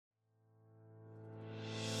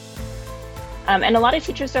And a lot of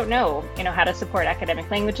teachers don't know, how to support academic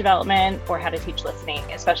language development or how to teach listening,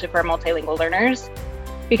 especially for multilingual learners.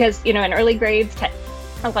 Because, in early grades,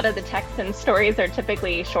 a lot of the texts and stories are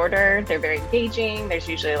typically shorter. They're very engaging. There's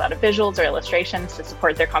usually a lot of visuals or illustrations to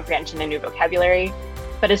support their comprehension and new vocabulary.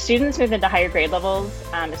 But as students move into higher grade levels,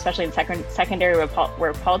 especially in secondary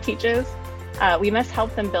where Paul teaches, we must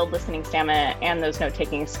help them build listening stamina and those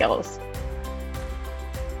note-taking skills.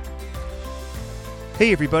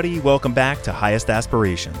 Hey everybody, welcome back to Highest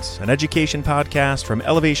Aspirations, an education podcast from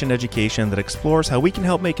Elevation Education that explores how we can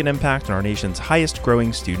help make an impact on our nation's highest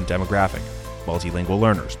growing student demographic, multilingual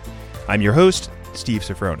learners. I'm your host, Steve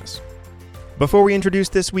Sofronis. Before we introduce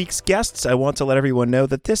this week's guests, I want to let everyone know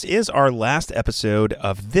that this is our last episode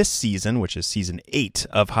of this season, which is season 8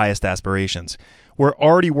 of Highest Aspirations. We're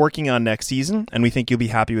already working on next season, and we think you'll be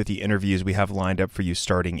happy with the interviews we have lined up for you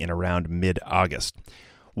starting in around mid-August.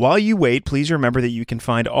 While you wait, please remember that you can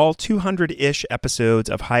find all 200-ish episodes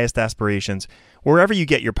of Highest Aspirations wherever you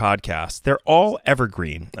get your podcasts. They're all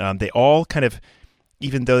evergreen. They all kind of,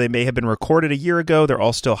 even though they may have been recorded a year ago, they're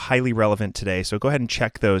all still highly relevant today. So go ahead and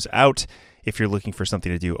check those out if you're looking for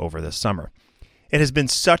something to do over the summer. It has been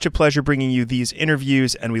such a pleasure bringing you these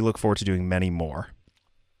interviews, and we look forward to doing many more.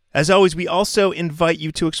 As always, we also invite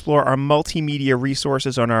you to explore our multimedia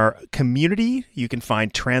resources on our community. You can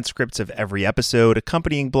find transcripts of every episode,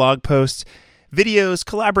 accompanying blog posts, videos,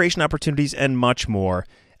 collaboration opportunities, and much more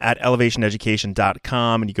at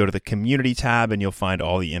elevationeducation.com. And you go to the community tab and you'll find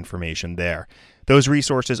all the information there. Those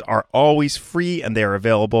resources are always free and they're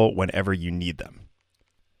available whenever you need them.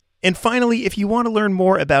 And finally, if you want to learn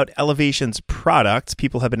more about Elevation's products,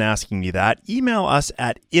 people have been asking me that, email us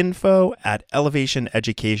at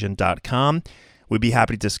info@elevationeducation.com. We'd be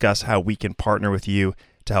happy to discuss how we can partner with you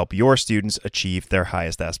to help your students achieve their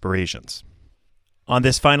highest aspirations. On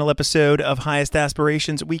this final episode of Highest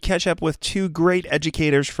Aspirations, we catch up with two great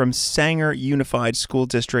educators from Sanger Unified School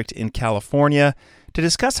District in California to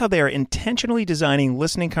discuss how they are intentionally designing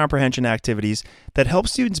listening comprehension activities that help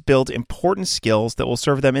students build important skills that will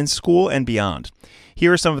serve them in school and beyond.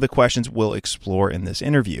 Here are some of the questions we'll explore in this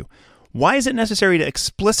interview. Why is it necessary to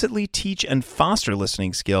explicitly teach and foster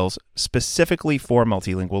listening skills specifically for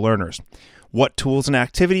multilingual learners? What tools and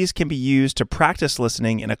activities can be used to practice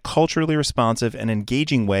listening in a culturally responsive and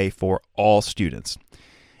engaging way for all students?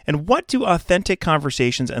 And what do authentic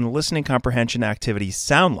conversations and listening comprehension activities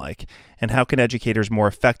sound like, and how can educators more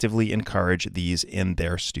effectively encourage these in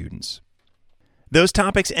their students? Those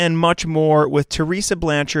topics and much more with Teresa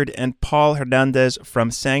Blanchard and Paul Hernandez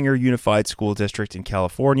from Sanger Unified School District in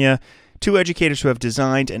California, two educators who have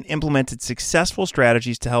designed and implemented successful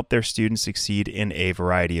strategies to help their students succeed in a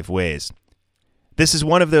variety of ways. This is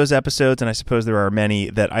one of those episodes, and I suppose there are many,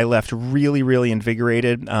 that I left really, really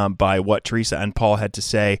invigorated by what Teresa and Paul had to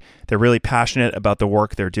say. They're really passionate about the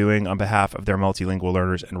work they're doing on behalf of their multilingual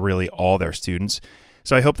learners and really all their students.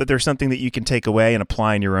 So I hope that there's something that you can take away and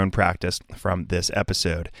apply in your own practice from this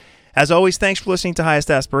episode. As always, thanks for listening to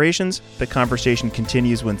Highest Aspirations. The conversation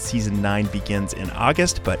continues when Season 9 begins in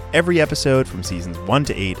August, but every episode from Seasons 1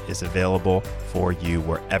 to 8 is available for you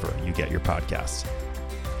wherever you get your podcasts.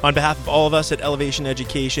 On behalf of all of us at Elevation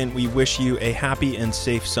Education, we wish you a happy and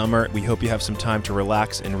safe summer. We hope you have some time to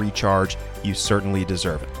relax and recharge. You certainly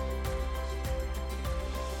deserve it.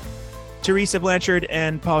 Teresa Blanchard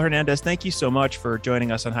and Paul Hernandez, thank you so much for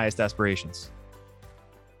joining us on Highest Aspirations.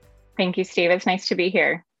 Thank you, Steve. It's nice to be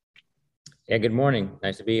here. Yeah, good morning.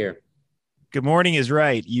 Nice to be here. Good morning is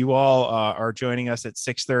right. You all are joining us at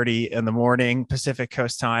 6:30 in the morning, Pacific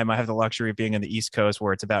Coast time. I have the luxury of being on the East Coast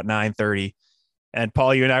where it's about 9:30. And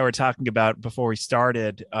Paul, you and I were talking about before we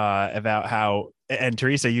started about how, and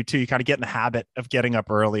Teresa, you too, you kind of get in the habit of getting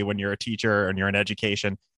up early when you're a teacher and you're in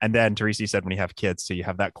education. And then Teresa, you said when you have kids, so you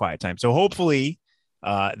have that quiet time. So hopefully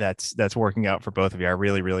that's working out for both of you. I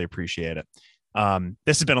really, really appreciate it.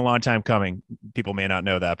 This has been a long time coming. People may not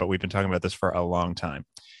know that, but we've been talking about this for a long time.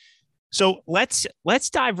 So let's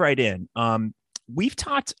dive right in. We've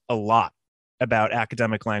talked a lot about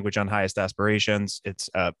academic language on Highest Aspirations.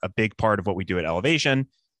 It's a big part of what we do at Elevation,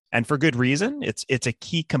 and for good reason. It's a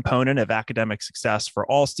key component of academic success for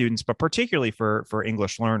all students, but particularly for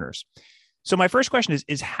English learners. So my first question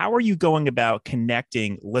is how are you going about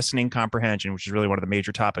connecting listening comprehension, which is really one of the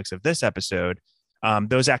major topics of this episode,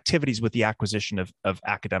 those activities with the acquisition of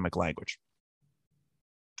academic language?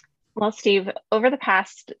 Well, Steve, over the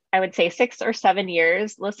past, I would say 6 or 7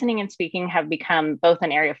 years, listening and speaking have become both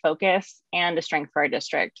an area of focus and a strength for our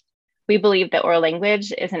district. We believe that oral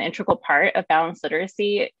language is an integral part of balanced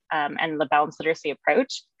literacy and the balanced literacy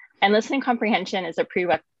approach, and listening comprehension is a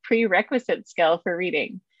prerequisite skill for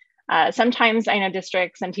reading. Sometimes I know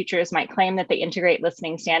districts and teachers might claim that they integrate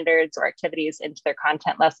listening standards or activities into their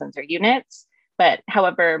content lessons or units. But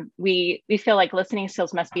however, we feel like listening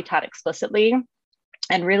skills must be taught explicitly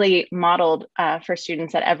and really modeled for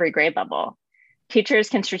students at every grade level. Teachers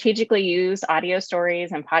can strategically use audio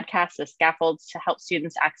stories and podcasts as scaffolds to help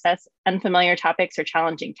students access unfamiliar topics or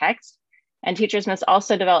challenging text. And teachers must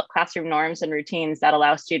also develop classroom norms and routines that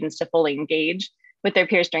allow students to fully engage with their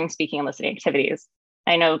peers during speaking and listening activities.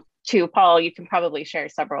 I know too, Paul, you can probably share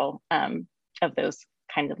several of those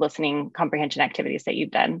kind of listening comprehension activities that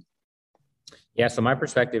you've done. Yeah, so my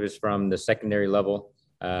perspective is from the secondary level.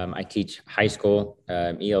 I teach high school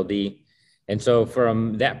ELD. And so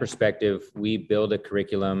from that perspective, we build a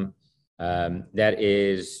curriculum that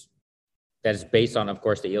is based on, of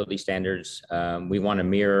course, the ELD standards. We want to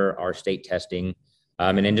mirror our state testing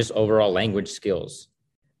and then just overall language skills.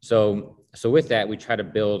 So with that, we try to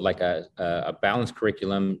build like a balanced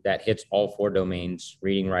curriculum that hits all 4 domains: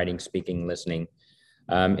 reading, writing, speaking, listening.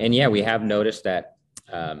 And yeah, we have noticed that,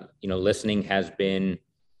 listening has been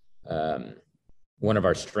one of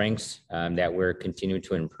our strengths that we're continuing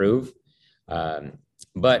to improve.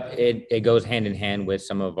 But it goes hand in hand with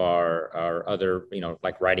some of our other,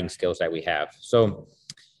 like writing skills that we have. So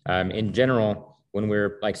in general, when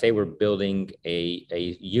we're we're building a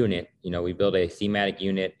unit, we build a thematic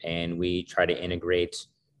unit and we try to integrate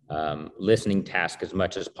listening tasks as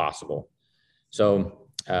much as possible. So,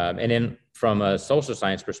 and then from a social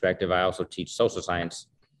science perspective, I also teach social science.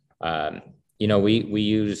 We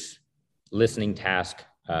use listening task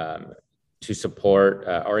to support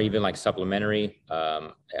or even like supplementary,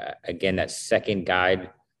 again, that second guide,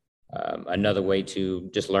 another way to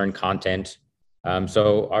just learn content.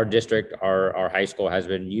 So our district, our high school has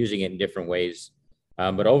been using it in different ways.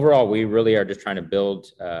 But overall, we really are just trying to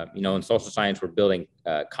build, in social science, we're building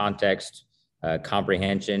context,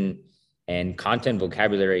 comprehension, and content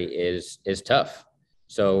vocabulary is tough.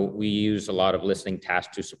 So we use a lot of listening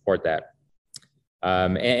tasks to support that.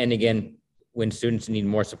 And again, when students need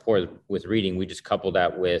more support with reading, we just couple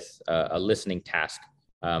that with a listening task,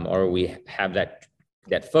 or we have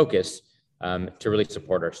that focus to really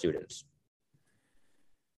support our students.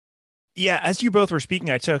 Yeah, as you both were speaking,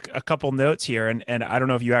 I took a couple notes here, and I don't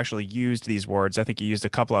know if you actually used these words. I think you used a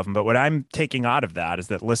couple of them, but what I'm taking out of that is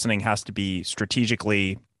that listening has to be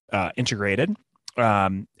strategically integrated.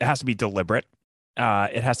 It has to be deliberate.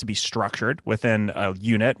 It has to be structured within a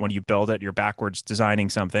unit. When you build it, you're backwards designing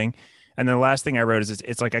something. And then the last thing I wrote is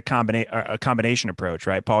it's like a combination approach,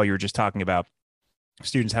 right? Paul, you were just talking about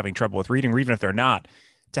students having trouble with reading, or even if they're not,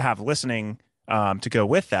 to have listening to go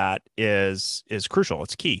with that is crucial.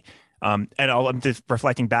 It's key. And I'm just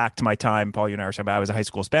reflecting back to my time, Paul, you and I were talking about, I was a high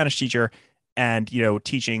school Spanish teacher, and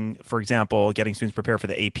teaching, for example, getting students prepared for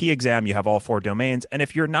the AP exam. You have all 4 domains, and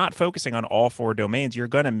if you're not focusing on all 4 domains, you're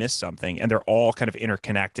going to miss something, and they're all kind of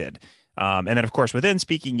interconnected. And then, of course, within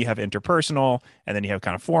speaking, you have interpersonal, and then you have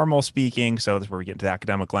kind of formal speaking. So that's where we get into the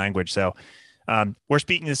academic language. So we're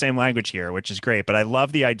speaking the same language here, which is great. But I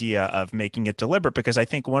love the idea of making it deliberate, because I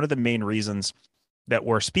think one of the main reasons that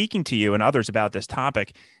we're speaking to you and others about this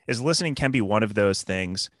topic is listening can be one of those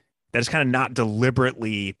things that is kind of not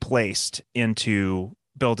deliberately placed into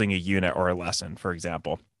building a unit or a lesson, for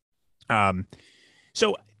example.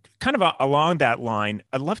 So kind of along that line,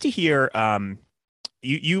 I'd love to hear,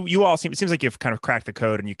 you all it seems like you've kind of cracked the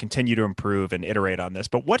code and you continue to improve and iterate on this,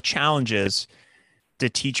 but what challenges do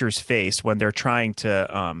teachers face when they're trying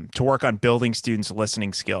to work on building students'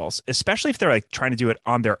 listening skills, especially if they're like trying to do it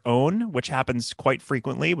on their own, which happens quite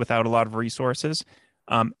frequently without a lot of resources,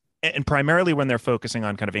 and primarily when they're focusing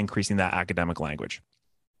on kind of increasing that academic language?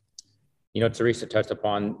 Teresa touched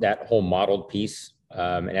upon that whole modeled piece,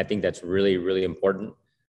 and I think that's really, really important.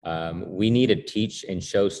 We need to teach and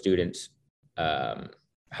show students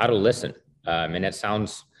how to listen, and it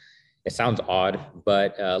sounds odd,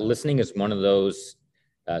 but listening is one of those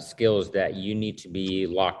skills that you need to be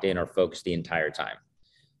locked in or focused the entire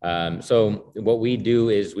time. So what we do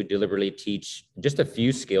is we deliberately teach just a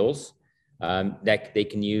few skills that they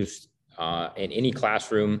can use in any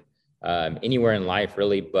classroom, anywhere in life,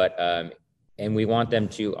 really. But and we want them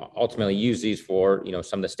to ultimately use these for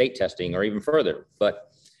some of the state testing or even further.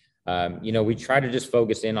 But we try to just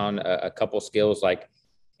focus in on a couple skills like,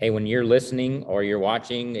 hey, when you're listening or you're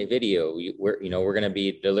watching a video, we're going to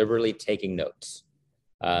be deliberately taking notes.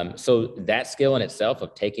 So that skill in itself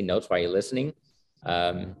of taking notes while you're listening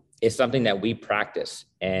is something that we practice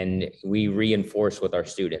and we reinforce with our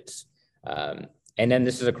students. And then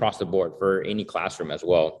this is across the board for any classroom as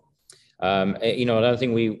well. Another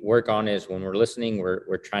thing we work on is when we're listening,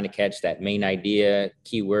 we're trying to catch that main idea,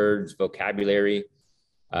 keywords, vocabulary.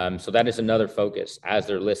 So that is another focus as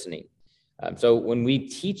they're listening. So when we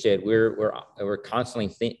teach it, we're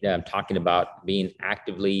constantly talking about being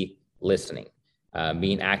actively listening,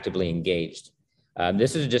 being actively engaged.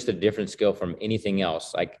 This is just a different skill from anything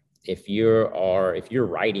else. Like if you're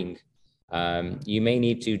writing, you may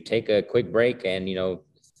need to take a quick break and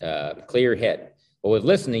clear your head. But with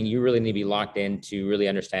listening, you really need to be locked in to really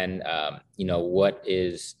understand, what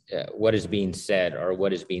is being said or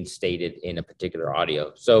what is being stated in a particular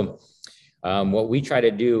audio. So what we try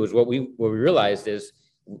to do is what we realized is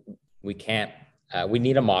we can't. We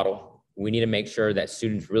need a model. We need to make sure that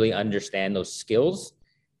students really understand those skills,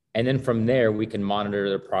 and then from there we can monitor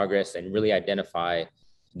their progress and really identify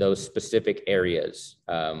those specific areas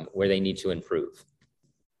where they need to improve.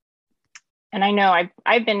 And I know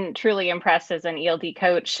I've been truly impressed as an ELD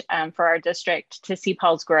coach for our district to see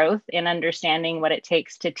Paul's growth in understanding what it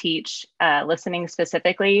takes to teach listening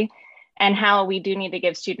specifically, and how we do need to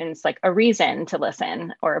give students like a reason to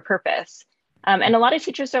listen or a purpose. And a lot of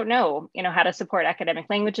teachers don't know, how to support academic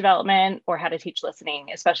language development or how to teach listening,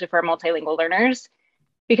 especially for multilingual learners,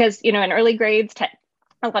 because in early grades,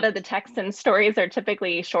 a lot of the texts and stories are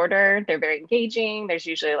typically shorter. They're very engaging. There's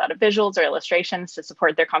usually a lot of visuals or illustrations to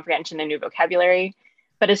support their comprehension and new vocabulary.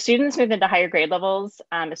 But as students move into higher grade levels,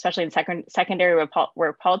 especially in secondary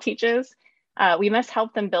where Paul teaches, we must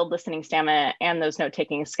help them build listening stamina and those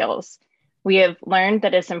note-taking skills. We have learned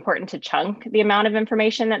that it's important to chunk the amount of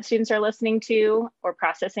information that students are listening to or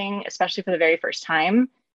processing, especially for the very first time.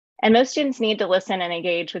 And most students need to listen and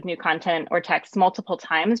engage with new content or text multiple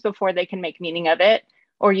times before they can make meaning of it,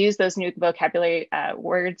 or use those new vocabulary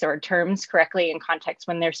words or terms correctly in context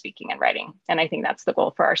when they're speaking and writing. And I think that's the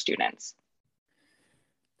goal for our students.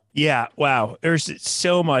 Yeah. Wow. There's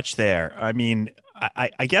so much there. I mean,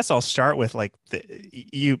 I guess I'll start with like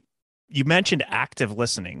you mentioned active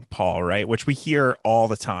listening, Paul, right? Which we hear all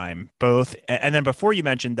the time, both. And then before you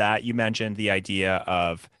mentioned that, you mentioned the idea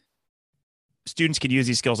of students can use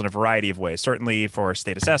these skills in a variety of ways, certainly for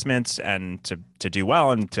state assessments and to do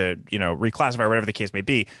well and to, reclassify, whatever the case may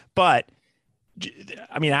be. But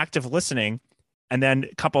I mean, active listening, and then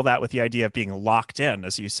couple that with the idea of being locked in,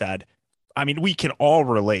 as you said. I mean, we can all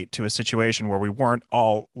relate to a situation where we weren't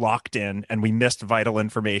all locked in and we missed vital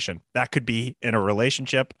information. That could be in a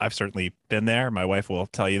relationship. I've certainly been there. My wife will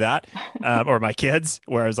tell you that, or my kids,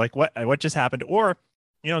 where I was like, what just happened? Or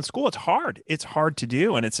in school, it's hard. It's hard to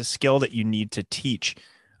do, and it's a skill that you need to teach.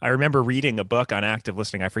 I remember reading a book on active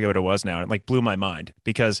listening. I forget what it was now. It like blew my mind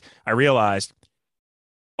because I realized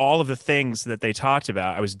all of the things that they talked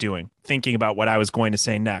about, I was doing, thinking about what I was going to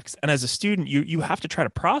say next. And as a student, you have to try to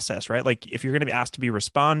process, right? Like if you're going to be asked to be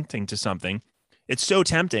responding to something, it's so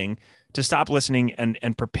tempting to stop listening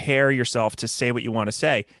and prepare yourself to say what you want to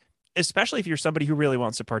say, especially if you're somebody who really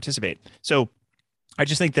wants to participate. So I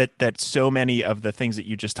just think that so many of the things that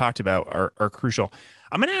you just talked about are crucial.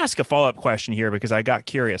 I'm going to ask a follow-up question here because I got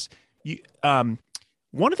curious. One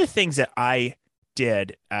of the things that I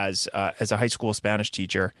did as a high school Spanish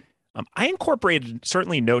teacher, I incorporated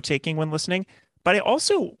certainly note-taking when listening, but I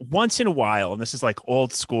also once in a while, and this is like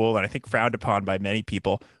old school and I think frowned upon by many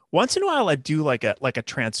people, once in a while I do like a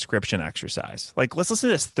transcription exercise. Like let's listen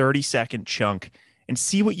to this 30-second chunk and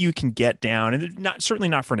see what you can get down. And certainly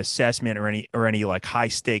not for an assessment or any like high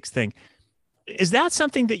stakes thing. Is that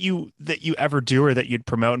something that you ever do or that you'd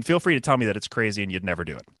promote? And feel free to tell me that it's crazy and you'd never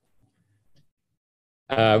do it.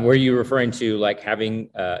 Were you referring to like having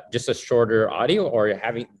just a shorter audio, or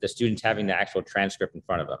having the students having the actual transcript in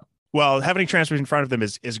front of them? Well, having a transcript in front of them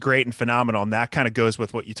is great and phenomenal, and that kind of goes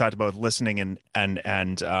with what you talked about with listening and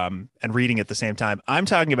reading at the same time. I'm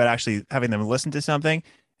talking about actually having them listen to something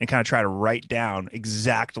and kind of try to write down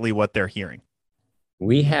exactly what they're hearing.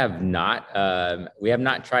 We have not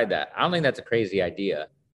tried that. I don't think that's a crazy idea,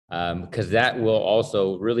 because that will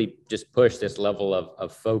also really just push this level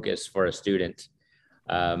of focus for a student.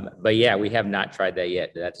 But yeah, we have not tried that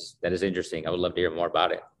yet. That is interesting. I would love to hear more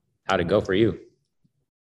about it. How'd it go for you?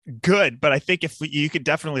 Good, but I think if you could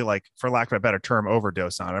definitely, like, for lack of a better term,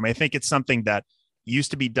 overdose on it. I mean, I think it's something that used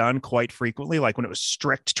to be done quite frequently, like when it was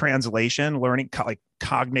strict translation, learning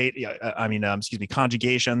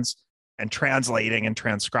conjugations and translating and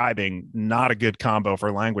transcribing. Not a good combo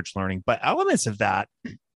for language learning, but elements of that,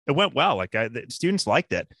 it went well. Like the students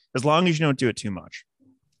liked it, as long as you don't do it too much.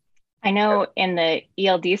 I know in the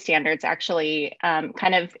ELD standards, actually,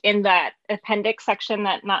 kind of in that appendix section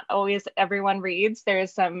that not always everyone reads,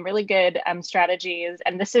 there's some really good strategies.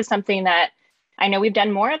 And this is something that I know we've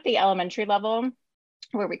done more at the elementary level,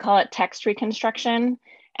 where we call it text reconstruction.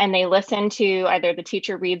 and they listen to either the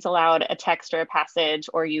teacher reads aloud a text or a passage,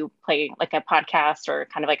 or you play like a podcast or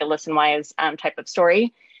kind of like a listen wise type of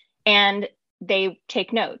story, and they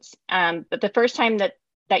take notes. But the first time that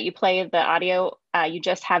you play the audio, you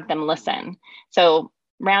just have them listen. So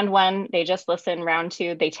round one, they just listen. Round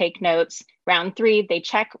two, they take notes. Round three, they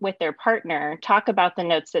check with their partner, talk about the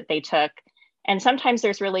notes that they took. And sometimes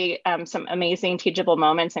there's really some amazing teachable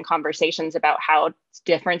moments and conversations about how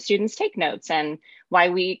different students take notes and why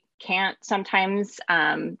we can't sometimes,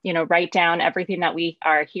 write down everything that we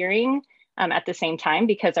are hearing at the same time,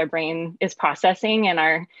 because our brain is processing and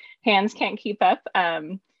our hands can't keep up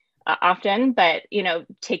often. But,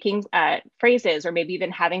 taking phrases, or maybe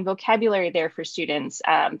even having vocabulary there for students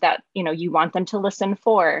that, you want them to listen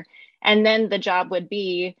for. And then the job would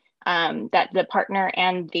be that the partner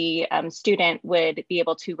and the student would be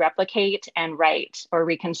able to replicate and write or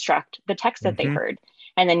reconstruct the text that they heard.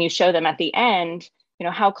 And then you show them at the end,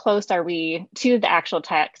 how close are we to the actual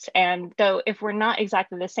text? And though if we're not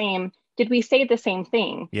exactly the same, did we say the same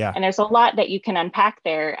thing? Yeah. And there's a lot that you can unpack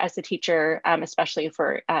there as a teacher, especially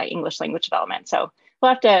for English language development. So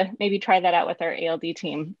we'll have to maybe try that out with our ALD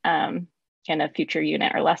team in a future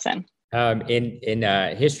unit or lesson. In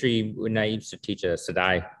history, when I used to teach a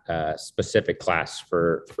SEDI specific class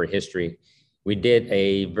for history, we did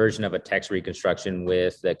a version of a text reconstruction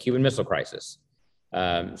with the Cuban Missile Crisis.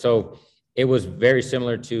 So it was very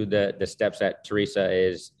similar to the steps that Teresa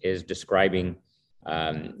is describing.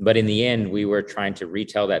 But in the end, we were trying to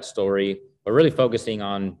retell that story, but really focusing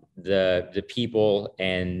on the people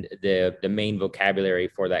and the main vocabulary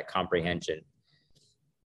for that comprehension.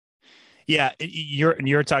 Yeah,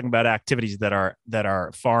 you're talking about activities that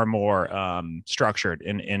are far more structured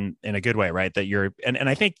in a good way, right? That and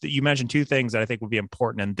I think that you mentioned two things that I think would be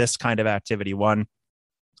important in this kind of activity. One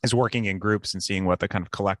is working in groups and seeing what the kind of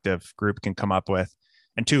collective group can come up with.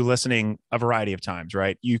 And two, listening a variety of times,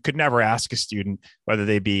 right? You could never ask a student, whether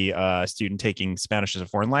they be a student taking Spanish as a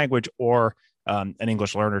foreign language or an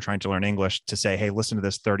English learner trying to learn English, to say, hey, listen to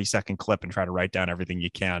this 30-second clip and try to write down everything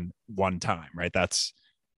you can one time, right? That's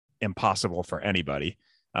impossible for anybody.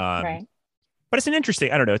 Right. But it's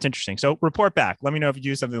it's interesting. So report back. Let me know if you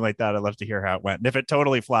do something like that. I'd love to hear how it went. And if it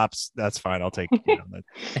totally flops, that's fine. I'll take,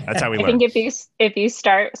 that's how we learn. I think if you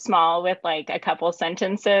start small with like a couple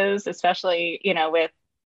sentences, especially, with,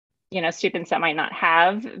 students that might not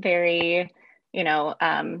have very,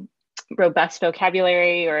 robust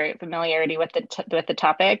vocabulary or familiarity with the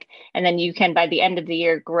topic, and then you can, by the end of the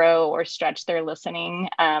year, grow or stretch their listening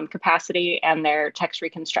capacity and their text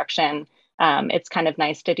reconstruction. It's kind of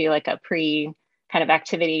nice to do like a pre kind of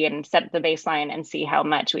activity and set the baseline and see how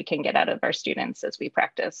much we can get out of our students as we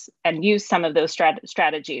practice and use some of those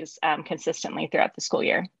strategies consistently throughout the school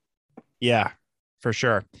year. Yeah, for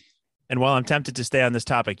sure. And while I'm tempted to stay on this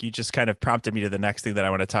topic, you just kind of prompted me to the next thing that I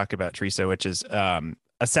want to talk about, Teresa, which is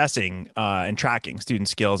assessing and tracking student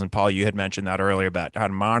skills. And Paul, you had mentioned that earlier about how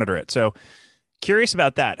to monitor it. So curious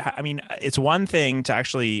about that. I mean, it's one thing to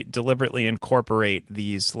actually deliberately incorporate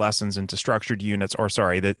these lessons into structured units,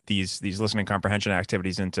 these listening comprehension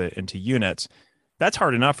activities into units. That's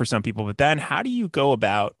hard enough for some people, but then how do you go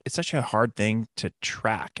about, it's such a hard thing to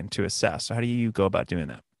track and to assess. So how do you go about doing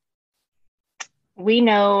that? We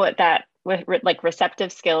know that with like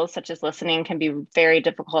receptive skills such as listening can be very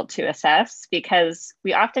difficult to assess, because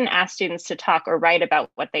we often ask students to talk or write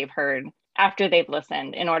about what they've heard after they've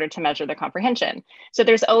listened in order to measure their comprehension. So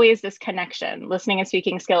there's always this connection. Listening and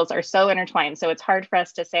speaking skills are so intertwined. So it's hard for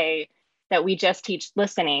us to say that we just teach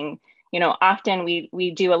listening. Often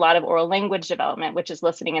we do a lot of oral language development, which is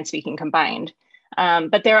listening and speaking combined.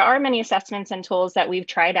 But there are many assessments and tools that we've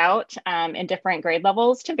tried out in different grade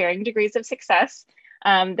levels to varying degrees of success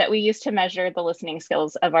that we use to measure the listening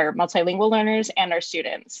skills of our multilingual learners and our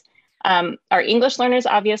students. Our English learners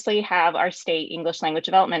obviously have our state English language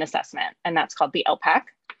development assessment, and that's called the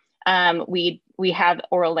LPAC. We have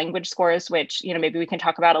oral language scores, which maybe we can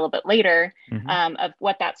talk about a little bit later, of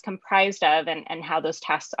what that's comprised of and how those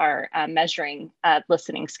tests are measuring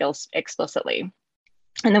listening skills explicitly.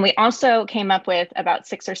 And then we also came up with, about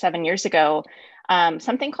 6 or 7 years ago,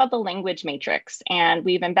 something called the language matrix. And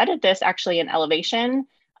we've embedded this actually in Elevation,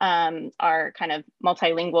 our kind of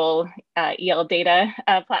multilingual EL data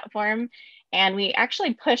platform. And we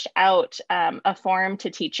actually push out a form to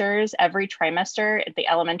teachers every trimester at the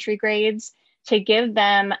elementary grades to give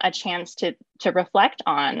them a chance to reflect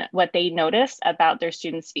on what they notice about their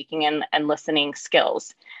students' speaking and listening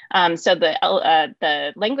skills. So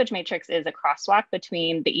the language matrix is a crosswalk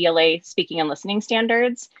between the ELA speaking and listening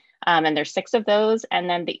standards, And there's 6 of those, and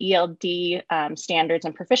then the ELD standards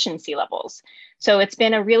and proficiency levels. So it's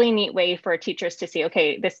been a really neat way for teachers to see,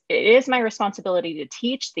 okay, it is my responsibility to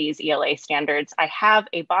teach these ELA standards. I have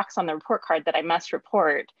a box on the report card that I must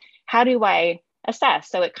report. How do I assess?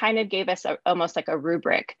 So it kind of gave us almost like a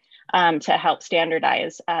rubric to help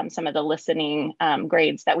standardize some of the listening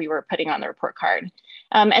grades that we were putting on the report card.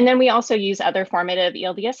 And then we also use other formative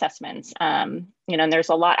ELD assessments. And there's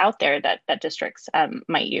a lot out there that districts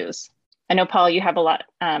might use. I know, Paul, you have a lot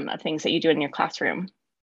of things that you do in your classroom.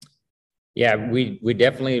 Yeah, we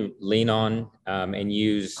definitely lean on and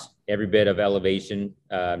use every bit of Elevation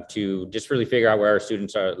to just really figure out where our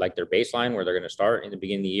students are, like their baseline, where they're going to start in the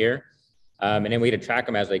beginning of the year. And then we track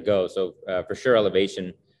them as they go. So for sure,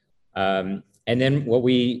 Elevation. And then what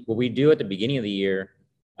we do at the beginning of the year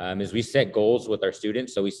is we set goals with our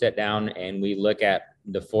students. So we sit down and we look at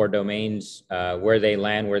the 4 domains, where they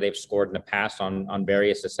land, where they've scored in the past on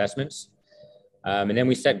various assessments. And then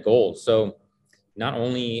we set goals. So not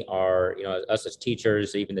only are, us as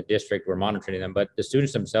teachers, even the district, we're monitoring them, but the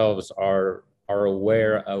students themselves are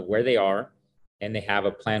aware of where they are, and they have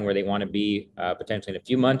a plan where they want to be potentially in a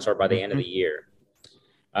few months or by the end of the year.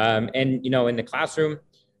 And, in the classroom,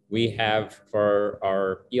 we have for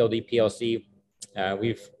our ELD PLC,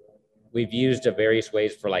 we've used various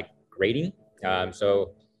ways for like grading.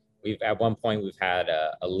 So at one point we've had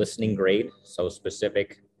a listening grade, so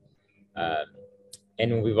specific.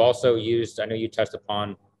 And we've also used, I know you touched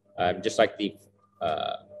upon, just like the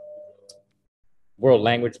world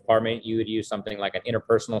language department, you would use something like an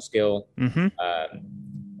interpersonal skill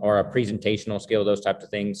or a presentational skill, those types of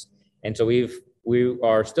things. And so we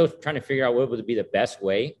are still trying to figure out what would be the best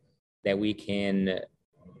way that we can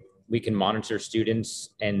monitor students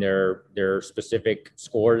and their specific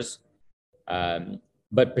scores,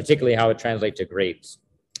 but particularly how it translates to grades.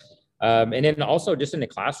 And then also just in the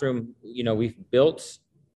classroom, we've built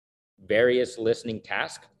various listening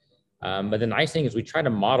tasks. But the nice thing is we try to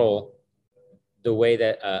model the way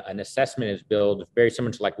that an assessment is built very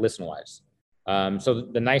similar to like ListenWise. So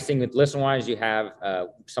the nice thing with ListenWise, you have,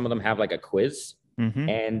 some of them have like a quiz,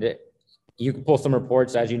 and you can pull some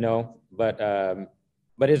reports, as you know, but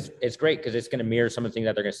it's great because it's going to mirror some of the things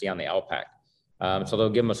that they're going to see on the LPAC. So they'll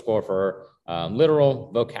give them a score for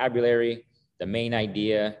literal, vocabulary, the main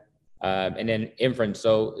idea, and then inference.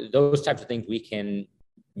 So those types of things we can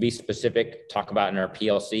be specific, talk about in our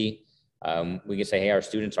PLC. We can say, hey, our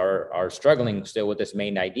students are struggling still with this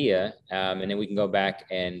main idea. And then we can go back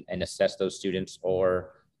and assess those students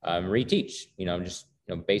or reteach,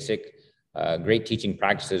 basic great teaching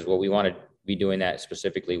practices. What we want to be doing that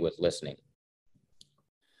specifically with listening.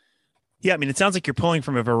 Yeah, I mean, it sounds like you're pulling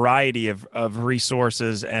from a variety of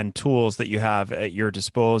resources and tools that you have at your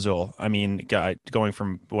disposal. I mean, going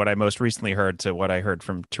from what I most recently heard to what I heard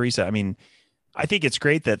from Teresa, I mean, I think it's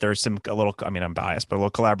great that there's I'm biased, but a little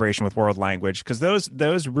collaboration with world language, because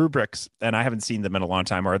those rubrics, and I haven't seen them in a long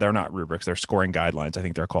time, or they're not rubrics, they're scoring guidelines, I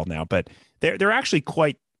think they're called now, but they're actually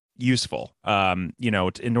quite useful.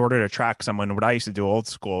 In order to track someone, what I used to do old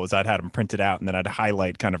school is I'd had them printed out and then I'd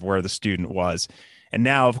highlight kind of where the student was. And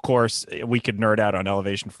now, of course, we could nerd out on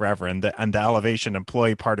Elevation forever. And the Elevation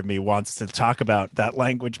employee part of me wants to talk about that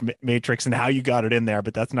language matrix and how you got it in there,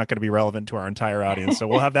 but that's not going to be relevant to our entire audience. So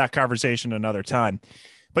we'll have that conversation another time.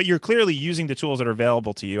 But you're clearly using the tools that are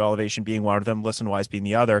available to you, Elevation being one of them, ListenWise being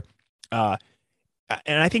the other. And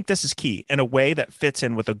I think this is key in a way that fits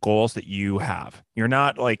in with the goals that you have. You're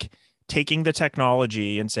not like taking the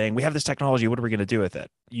technology and saying, we have this technology, what are we going to do with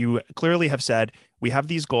it? You clearly have said, we have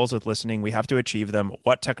these goals with listening, we have to achieve them.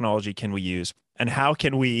 What technology can we use? And how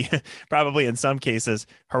can we probably in some cases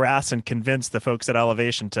harass and convince the folks at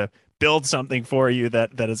Elevation to build something for you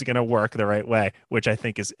that is going to work the right way, which I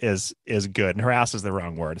think is good. And harass is the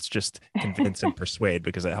wrong word. It's just convince and persuade,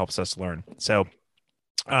 because it helps us learn. So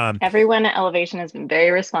everyone at Elevation has been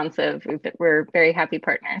very responsive. We're very happy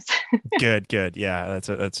partners. Good. Yeah,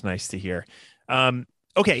 that's nice to hear.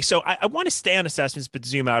 Okay, so I want to stay on assessments, but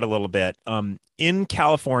zoom out a little bit. In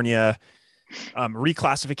California,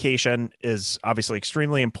 reclassification is obviously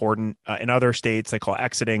extremely important. In other states, they call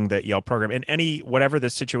exiting the EL program. In whatever the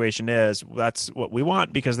situation is, that's what we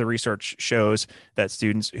want, because the research shows that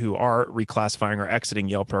students who are reclassifying or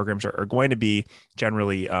exiting EL programs are going to be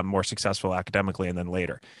generally more successful academically and then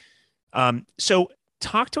later. So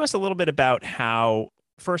talk to us a little bit about how,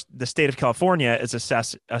 first, the state of California is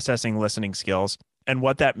assessing listening skills and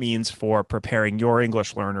what that means for preparing your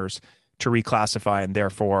English learners to reclassify and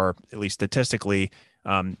therefore, at least statistically,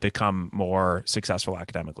 become more successful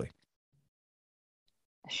academically.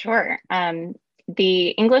 Sure. the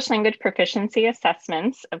English Language Proficiency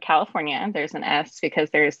Assessments of California, there's an S because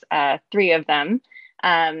there's 3 of them.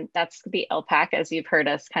 That's the LPAC, as you've heard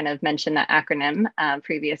us kind of mention that acronym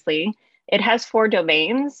previously. It has 4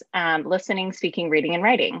 domains, listening, speaking, reading, and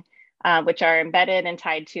writing, which are embedded and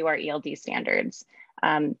tied to our ELD standards.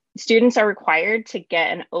 Students are required to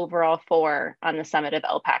get an overall 4 on the summative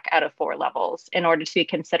LPAC out of 4 levels in order to be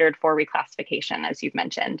considered for reclassification, as you've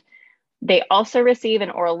mentioned. They also receive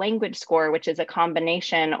an oral language score, which is a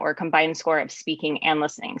combination or combined score of speaking and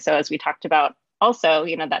listening. So as we talked about also,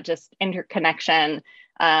 that just interconnection,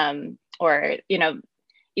 or,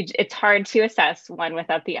 it's hard to assess one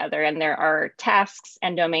without the other. And there are tasks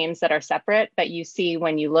and domains that are separate that you see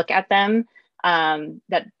when you look at them,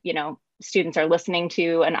 that, students are listening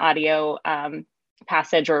to an audio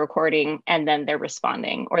passage or recording, and then they're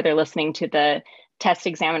responding, or they're listening to the test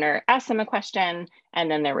examiner ask them a question,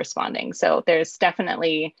 and then they're responding. So there's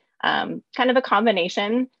definitely kind of a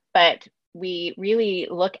combination, but we really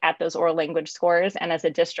look at those oral language scores. And as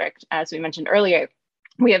a district, as we mentioned earlier,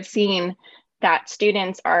 we have seen that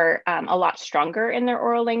students are a lot stronger in their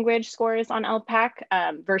oral language scores on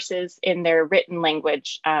LPAC versus in their written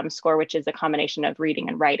language score, which is a combination of reading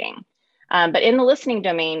and writing. But in the listening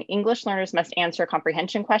domain, English learners must answer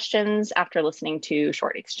comprehension questions after listening to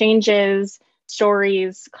short exchanges,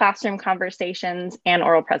 stories, classroom conversations, and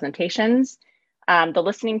oral presentations. The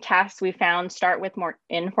listening tasks we found start with more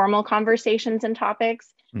informal conversations and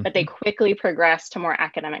topics, but they quickly progress to more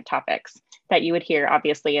academic topics that you would hear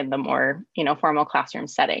obviously in the more formal classroom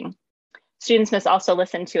setting. Students must also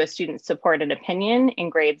listen to a student-supported opinion in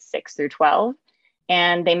grades 6 through 12,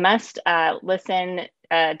 and they must listen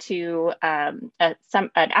to an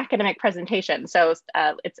academic presentation. So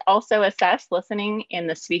it's also assessed listening in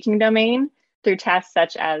the speaking domain through tests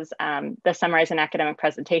such as the Summarize an Academic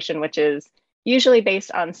Presentation, which is usually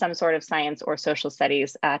based on some sort of science or social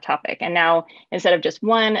studies topic. And now, instead of just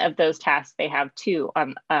one of those tasks, they have 2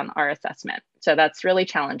 on our assessment. So that's really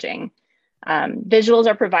challenging. Visuals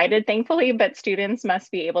are provided, thankfully, but students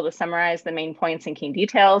must be able to summarize the main points and key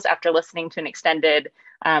details after listening to an extended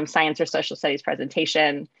science or social studies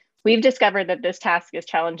presentation. We've discovered that this task is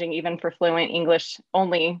challenging even for fluent English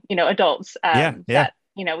only, adults. That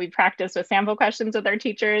we practice with sample questions with our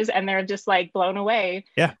teachers, and they're just like blown away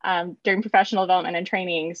during professional development and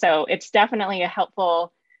training. So it's definitely a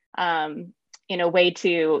helpful way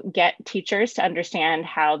to get teachers to understand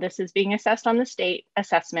how this is being assessed on the state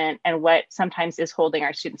assessment and what sometimes is holding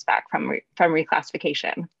our students back from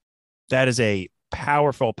reclassification. That is a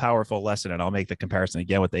powerful lesson. And I'll make the comparison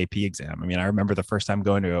again with the AP exam. I mean, I remember the first time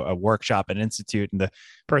going to a workshop at an institute, and the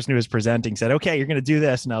person who was presenting said, okay, you're going to do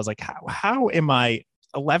this. And I was like, how am I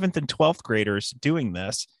 11th and 12th graders doing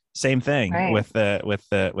this? Same thing with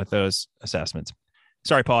those assessments.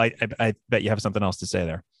 Sorry, Paul, I bet you have something else to say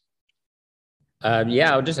there.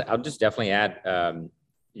 I'll just definitely add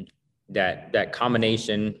that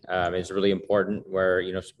combination is really important. Where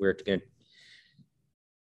we're going to.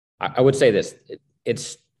 I would say this: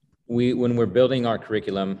 when we're building our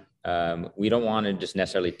curriculum, we don't want to just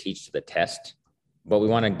necessarily teach to the test, but we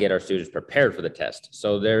want to get our students prepared for the test.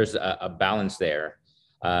 So there's a balance there.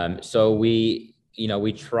 So we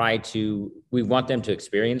want them to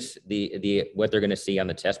experience the what they're going to see on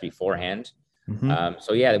the test beforehand.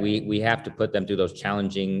 We have to put them through those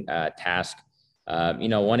challenging tasks.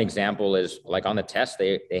 One example is like on the test,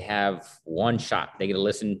 they have one shot. They get to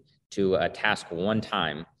listen to a task one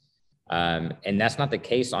time. And that's not the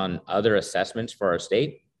case on other assessments for our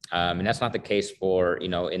state. And that's not the case for,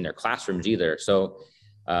 in their classrooms either. So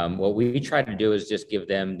what we try to do is just give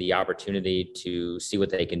them the opportunity to see what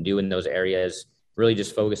they can do in those areas, really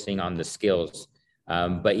just focusing on the skills.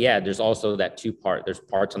 There's also that there's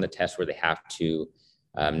parts on the test where they have to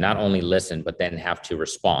not only listen, but then have to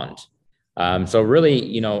respond. So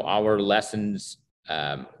really, our lessons,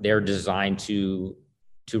 they're designed to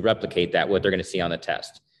replicate what they're going to see on the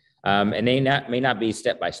test. And they may not be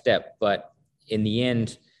step by step, but in the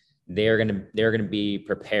end, they're going to be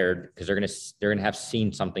prepared because they're going to have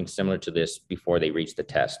seen something similar to this before they reach the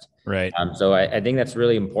test. Right. So I think that's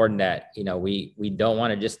really important that, we don't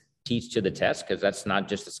want to just teach to the test, because that's not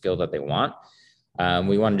just the skill that they want.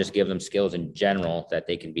 We want to just give them skills in general that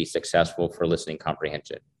they can be successful for listening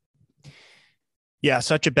comprehension. Yeah,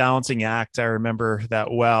 such a balancing act. I remember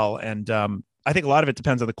that well. And I think a lot of it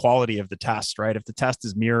depends on the quality of the test, right? If the test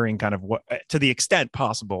is mirroring kind of what, to the extent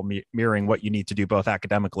possible, mirroring what you need to do both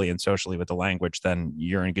academically and socially with the language, then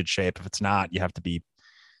you're in good shape. If it's not, you have to be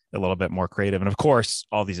a little bit more creative. And of course,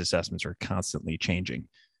 all these assessments are constantly changing.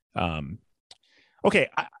 Okay,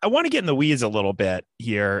 I want to get in the weeds a little bit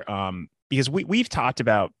here because we've talked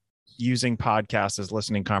about using podcasts as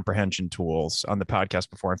listening comprehension tools on the podcast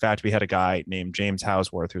before. In fact, we had a guy named James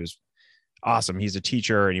Houseworth who's awesome. He's a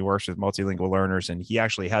teacher and he works with multilingual learners, and he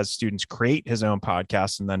actually has students create his own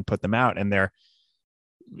podcasts and then put them out, and they're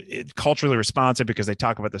culturally responsive because they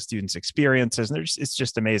talk about the students' experiences, and it's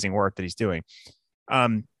just amazing work that he's doing.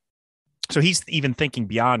 So he's even thinking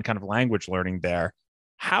beyond kind of language learning there.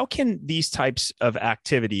 How can these types of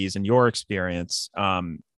activities, in your experience,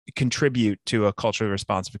 contribute to a culturally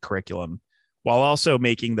responsive curriculum while also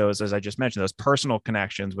making those, as I just mentioned, those personal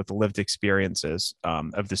connections with the lived experiences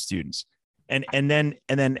of the students? And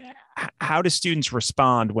then how do students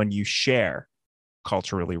respond when you share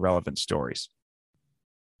culturally relevant stories?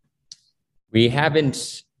 We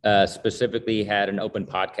haven't specifically had an open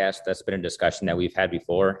podcast. That's been a discussion that we've had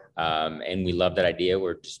before. And we love that idea.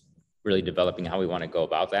 We're just really developing how we want to go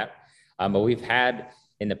about that. But we've had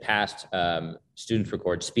in the past students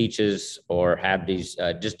record speeches or have these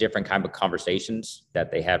just different kind of conversations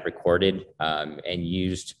that they have recorded and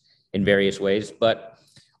used in various ways. But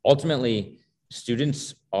ultimately,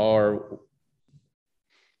 students are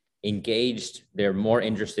engaged. They're more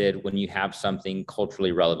interested when you have something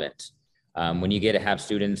culturally relevant. When you get to have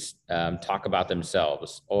students talk about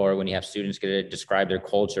themselves, or when you have students get to describe their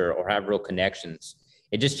culture or have real connections,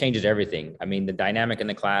 it just changes everything. I mean, the dynamic in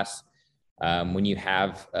the class, when you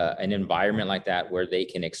have an environment like that where they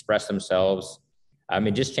can express themselves,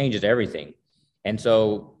 it just changes everything. And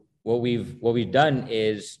so what we've done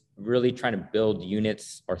is really trying to build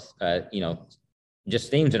units or,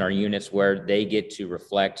 just themes in our units where they get to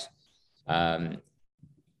reflect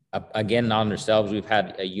again on themselves. We've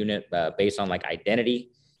had a unit based on like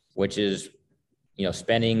identity, which is,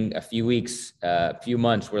 spending a few weeks, a few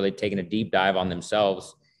months where they've taken a deep dive on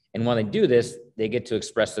themselves. And when they do this, they get to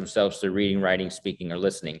express themselves through reading, writing, speaking, or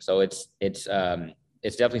listening. So it's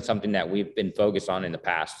definitely something that we've been focused on in the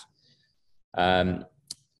past. And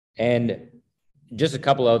just a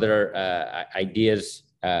couple other ideas.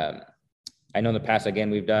 I know in the past,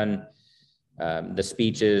 again, we've done the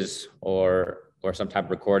speeches or some type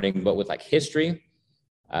of recording, but with like history,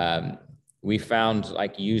 we found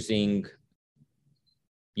like using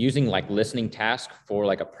like listening task for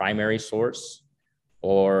like a primary source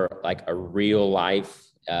or like a real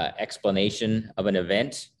life explanation of an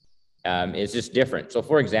event is just different. So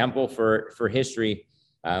for example, for history,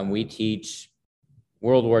 we teach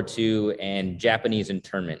World War II and Japanese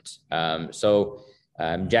internment.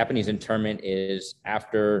 Japanese internment is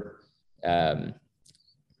after the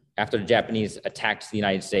Japanese attacked the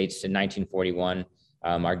United States in 1941,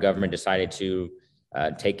 our government decided to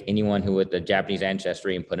take anyone who with the Japanese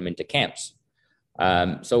ancestry and put them into camps.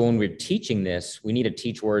 So when we're teaching this, we need to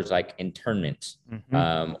teach words like internment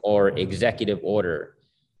or executive order.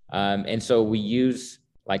 And so we use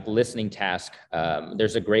like listening task.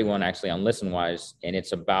 There's a great one actually on ListenWise, and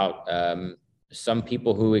it's about some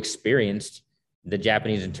people who experienced the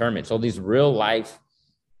Japanese internment. So these real life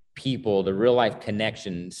people, the real life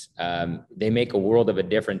connections, they make a world of a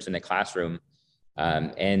difference in the classroom.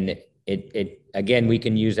 And it again, we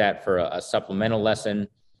can use that for a supplemental lesson.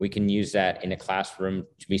 We can use that in a classroom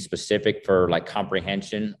to be specific for like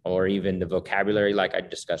comprehension or even the vocabulary, like I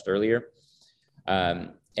discussed earlier.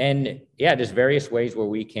 And yeah, just various ways where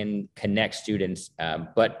we can connect students.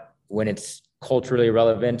 But when it's culturally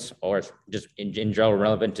relevant or just in general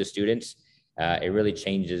relevant to students, it really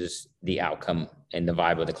changes the outcome and the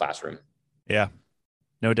vibe of the classroom. Yeah,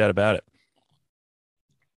 no doubt about it.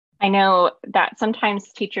 I know that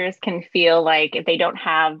sometimes teachers can feel like if they don't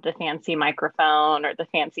have the fancy microphone or the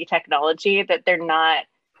fancy technology, that they're not,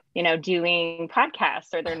 doing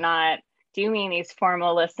podcasts or they're not doing these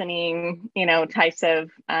formal listening, types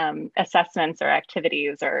of assessments or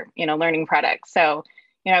activities or, learning products. So,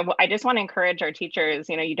 I just want to encourage our teachers,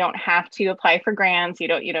 you don't have to apply for grants. You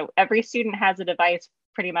don't, every student has a device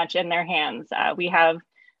pretty much in their hands. We have,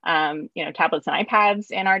 tablets and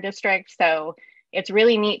iPads in our district. So it's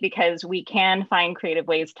really neat because we can find creative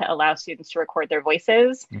ways to allow students to record their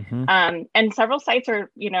voices. And several sites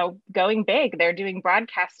are, going big. They're doing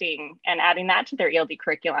broadcasting and adding that to their ELD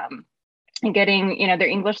curriculum and getting, their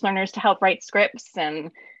English learners to help write scripts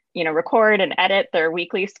and, record and edit their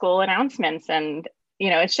weekly school announcements. And,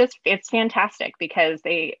 it's fantastic because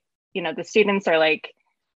they, the students are like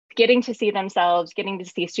getting to see themselves, getting to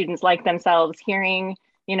see students like themselves, hearing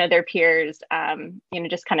their peers,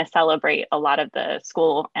 just kind of celebrate a lot of the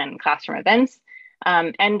school and classroom events,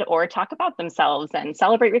 and or talk about themselves and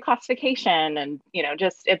celebrate reclassification. And,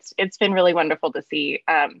 it's been really wonderful to see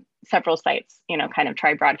several sites, kind of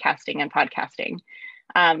try broadcasting and podcasting.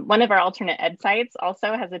 One of our alternate ed sites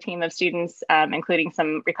also has a team of students, including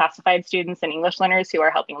some reclassified students and English learners who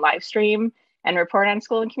are helping live stream and report on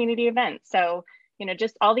school and community events. So,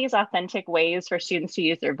 just all these authentic ways for students to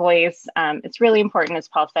use their voice. It's really important, as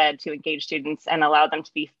Paul said, to engage students and allow them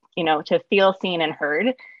to be, to feel seen and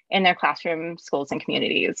heard in their classroom, schools, and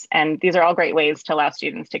communities. And these are all great ways to allow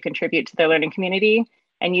students to contribute to their learning community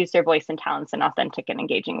and use their voice and talents in authentic and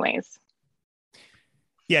engaging ways.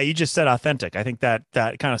 Yeah, you just said authentic. I think that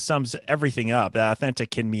kind of sums everything up. That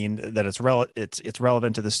authentic can mean that it's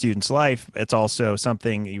relevant to the student's life. It's also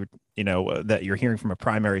something that you're hearing from a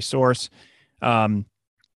primary source. And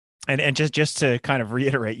just to kind of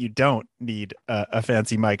reiterate, you don't need a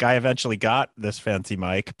fancy mic. I eventually got this fancy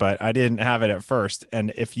mic, but I didn't have it at first.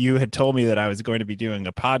 And if you had told me that I was going to be doing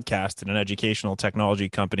a podcast in an educational technology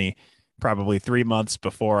company probably 3 months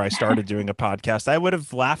before I started doing a podcast, I would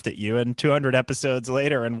have laughed at you. And 200 episodes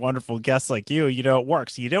later and wonderful guests like you, it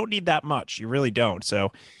works. You don't need that much. You really don't.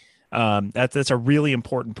 So that's a really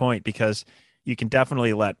important point, because you can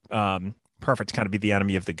definitely let perfect kind of be the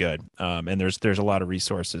enemy of the good. And there's a lot of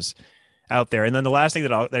resources out there. And then the last thing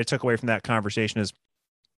that I took away from that conversation is,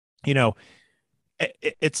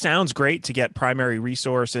 it sounds great to get primary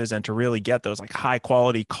resources and to really get those like high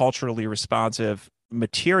quality, culturally responsive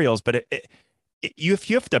materials, but if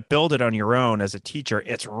you have to build it on your own as a teacher,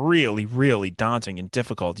 it's really, really daunting and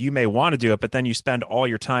difficult. You may want to do it, but then you spend all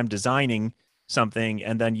your time designing something,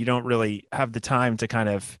 and then you don't really have the time to kind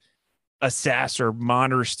of assess or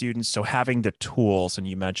monitor students. So having the tools, and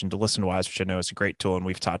you mentioned ListenWise, which I know is a great tool, and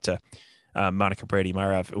we've talked to Monica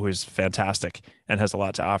Brady-Myrav, who is fantastic and has a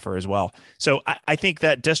lot to offer as well. So I think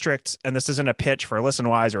that districts, and this isn't a pitch for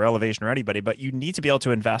ListenWise or Elevation or anybody, but you need to be able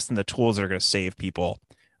to invest in the tools that are going to save people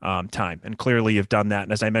time. And clearly you've done that.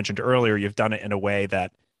 And as I mentioned earlier, you've done it in a way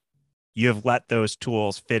that you have let those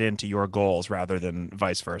tools fit into your goals rather than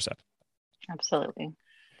vice versa. Absolutely.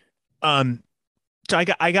 So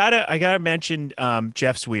I gotta mention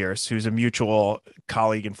Jeff Sweers, who's a mutual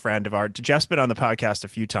colleague and friend of ours. Jeff's been on the podcast a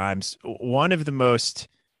few times. One of the most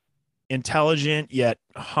intelligent yet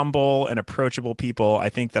humble and approachable people I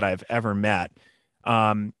think that I've ever met.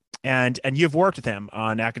 And you've worked with him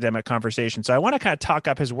on Academic Conversations. So I want to kind of talk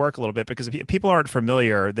up his work a little bit, because if people aren't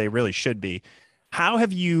familiar, they really should be. How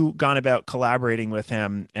have you gone about collaborating with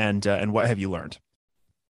him, and what have you learned?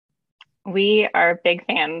 We are big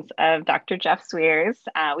fans of Dr. Jeff Sweers.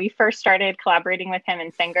 We first started collaborating with him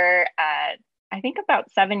in Sanger, I think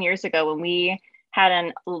about 7 years ago, when we had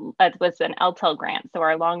an LTEL grant, so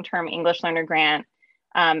our long-term English learner grant.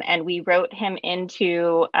 And we wrote him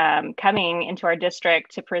into coming into our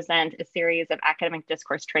district to present a series of academic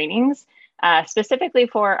discourse trainings, specifically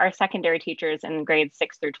for our secondary teachers in grades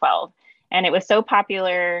 6 through 12. And it was so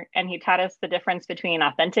popular, and he taught us the difference between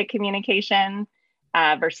authentic communication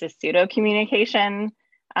versus pseudo communication,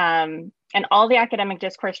 and all the academic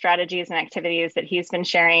discourse strategies and activities that he's been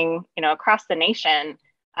sharing, across the nation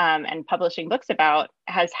and publishing books about,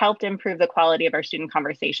 has helped improve the quality of our student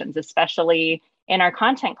conversations, especially in our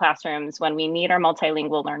content classrooms when we need our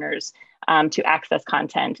multilingual learners to access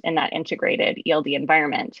content in that integrated ELD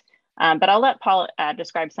environment. But I'll let Paul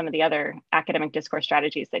describe some of the other academic discourse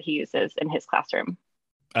strategies that he uses in his classroom.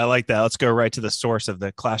 I like that. Let's go right to the source of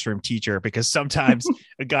the classroom teacher, because sometimes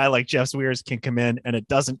a guy like Jeff Sweers can come in and it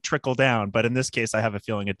doesn't trickle down. But in this case, I have a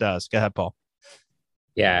feeling it does. Go ahead, Paul.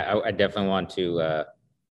 Yeah, I definitely want to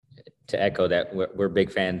echo that. We're big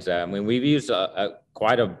fans. We've used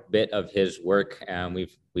quite a bit of his work.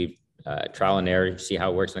 We've trial and error, see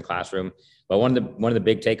how it works in the classroom. But one of the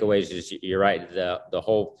big takeaways is, you're right, the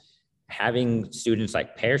whole having students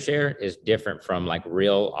like pair share is different from like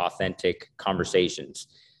real authentic conversations.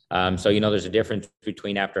 So, there's a difference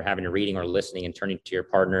between after having a reading or listening and turning to your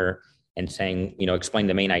partner and saying, explain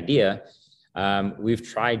the main idea. We've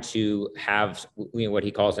tried to have what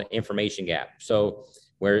he calls an information gap. So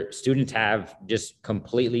where students have just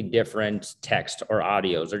completely different text or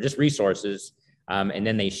audios or just resources, and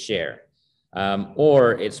then they share,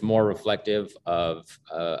 or it's more reflective of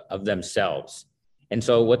themselves. And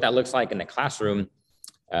so what that looks like in the classroom,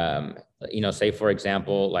 say, for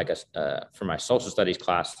example, like for my social studies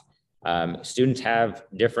class, students have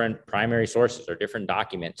different primary sources or different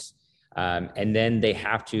documents, and then they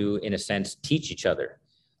have to, in a sense, teach each other.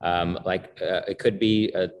 It could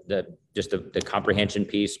be the comprehension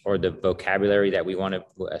piece or the vocabulary that we want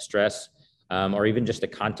to stress, or even just the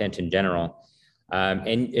content in general.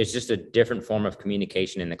 And it's just a different form of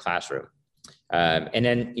communication in the classroom. And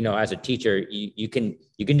then, as a teacher, you can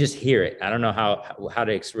just hear it. I don't know how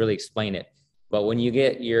to really explain it, but when you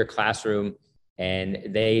get your classroom and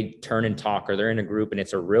they turn and talk, or they're in a group and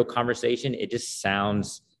it's a real conversation, it just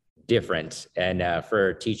sounds different. And for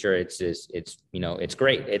a teacher, it's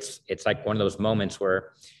great. It's like one of those moments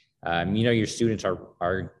where, your students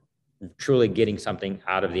are truly getting something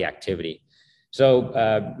out of the activity. So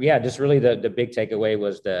just really the big takeaway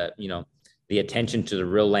was the attention to the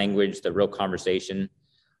real language, the real conversation.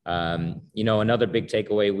 Another big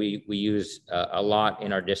takeaway we use a lot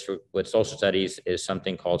in our district with social studies is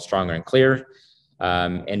something called Stronger and Clear.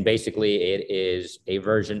 And basically it is a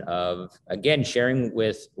version of, again, sharing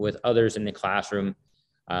with others in the classroom.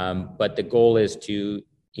 But the goal is to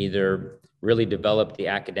either really develop the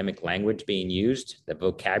academic language being used, the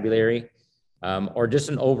vocabulary, or just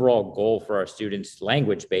an overall goal for our students,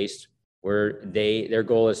 language-based, where their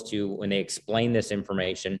goal is to, when they explain this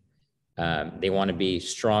information, they want to be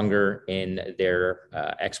stronger in their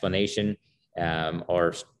explanation,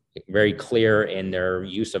 or very clear in their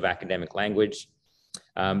use of academic language.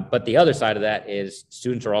 But the other side of that is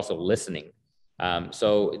students are also listening.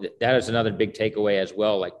 So that is another big takeaway as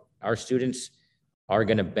well. Like, our students are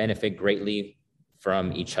going to benefit greatly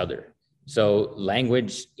from each other. So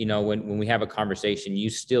language, when we have a conversation, you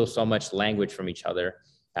steal so much language from each other.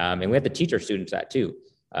 And we have to teach our students that too.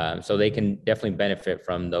 So they can definitely benefit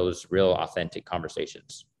from those real authentic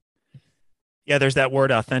conversations. Yeah, there's that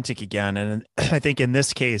word authentic again. And I think in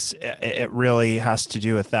this case, it really has to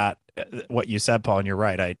do with that, what you said, Paul, and you're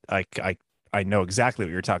right. I know exactly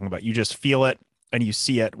what you're talking about. You just feel it and you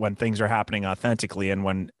see it when things are happening authentically, and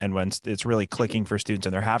when it's really clicking for students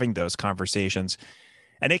and they're having those conversations.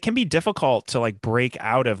 And it can be difficult to like break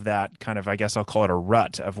out of that kind of, I guess I'll call it a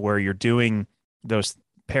rut of where you're doing those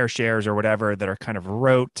pair shares or whatever that are kind of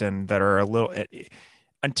rote and that are a little,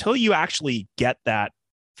 until you actually get that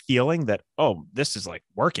feeling that, oh, this is like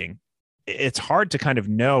working. It's hard to kind of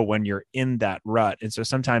know when you're in that rut. And so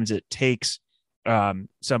sometimes it takes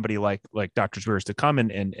somebody like Dr. Zwiers to come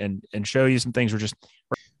and show you some things.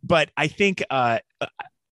 But I think a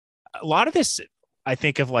lot of this, I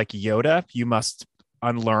think of like Yoda, you must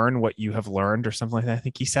unlearn what you have learned or something like that. I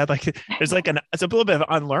think he said, like, there's like it's a little bit of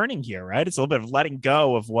unlearning here, right? It's a little bit of letting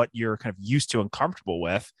go of what you're kind of used to and comfortable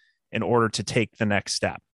with in order to take the next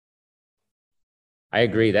step. I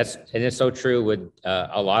agree. And it's so true with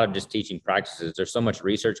a lot of just teaching practices. There's so much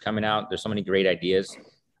research coming out. There's so many great ideas.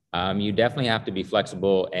 You definitely have to be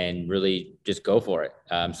flexible and really just go for it.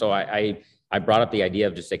 So I brought up the idea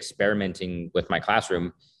of just experimenting with my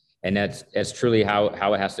classroom, and that's truly how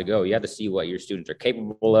it has to go. You have to see what your students are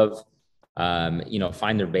capable of,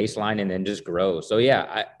 find their baseline and then just grow. So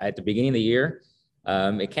at the beginning of the year,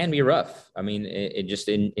 it can be rough. I mean, it just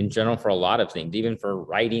in general for a lot of things, even for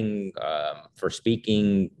writing, for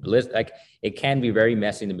speaking, like it can be very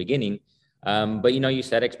messy in the beginning. But you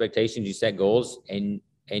set expectations, you set goals, and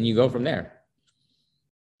you go from there.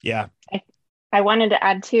 Yeah. I wanted to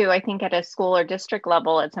add too, I think at a school or district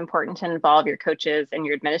level, it's important to involve your coaches and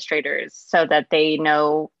your administrators so that they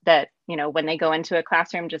know that, when they go into a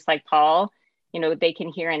classroom, just like Paul, they can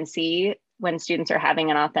hear and see when students are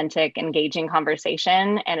having an authentic, engaging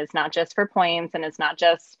conversation. And it's not just for points, and it's not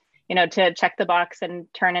just, to check the box and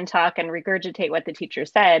turn and talk and regurgitate what the teacher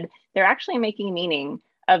said. They're actually making meaning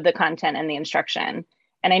of the content and the instruction.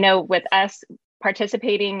 And I know with us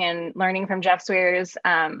participating and learning from Jeff Zwiers,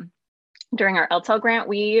 during our LTEL grant,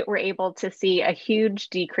 we were able to see a huge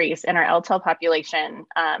decrease in our LTEL population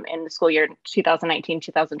in the school year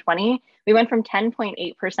 2019-2020. We went from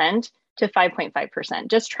 10.8% to 5.5%,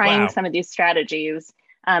 just trying some of these strategies,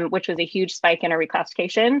 which was a huge spike in our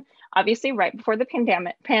reclassification, obviously right before the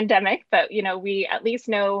pandemic, but we at least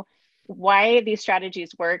know why these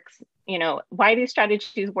strategies work, why these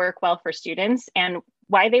strategies work well for students and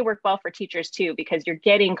why they work well for teachers too, because you're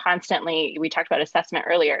getting constantly, we talked about assessment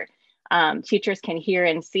earlier, teachers can hear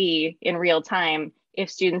and see in real time if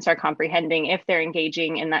students are comprehending, if they're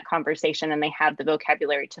engaging in that conversation and they have the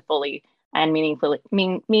vocabulary to fully and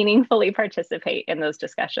meaningfully participate in those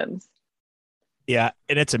discussions. Yeah.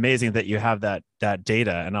 And it's amazing that you have that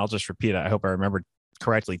data. And I'll just repeat it. I hope I remember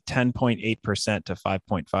correctly, 10.8% to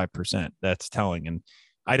 5.5%. That's telling. And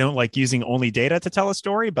I don't like using only data to tell a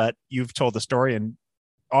story, but you've told the story in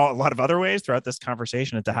a lot of other ways throughout this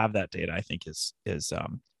conversation. And to have that data, I think is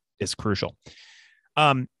crucial.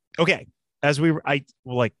 Okay. I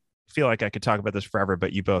feel like I could talk about this forever,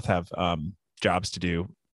 but you both have jobs to do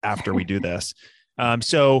after we do this.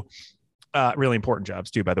 So really important jobs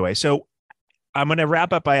too, by the way. So I'm going to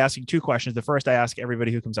wrap up by asking two questions. The first I ask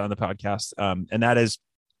everybody who comes on the podcast, and that is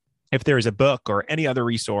if there is a book or any other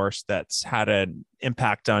resource that's had an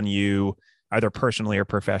impact on you, either personally or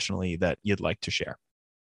professionally, that you'd like to share.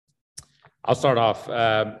 I'll start off.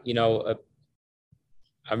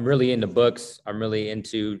 I'm really into books. I'm really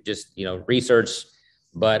into just, research.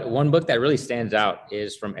 But one book that really stands out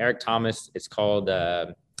is from Eric Thomas. It's called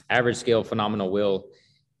Average Scale Phenomenal Will.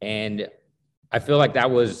 And I feel like that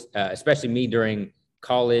was, especially me during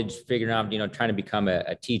college, figuring out, trying to become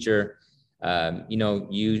a teacher.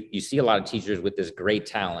 You see a lot of teachers with this great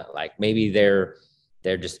talent, like maybe they're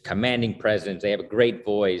just commanding presence, they have a great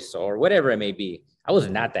voice or whatever it may be. I was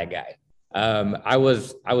not that guy. I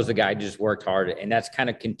was the guy who just worked hard, and that's kind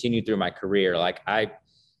of continued through my career. Like I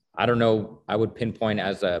don't know, I would pinpoint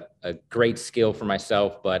as a great skill for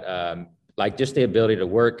myself, but like just the ability to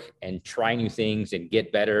work and try new things and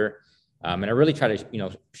get better. And I really try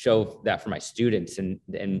to, show that for my students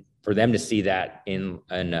and for them to see that in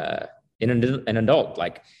an adult.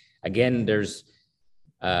 Like, again, there's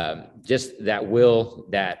just that will,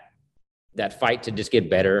 that fight to just get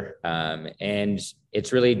better. And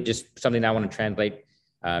it's really just something that I want to translate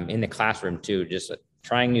in the classroom too, just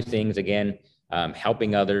trying new things again,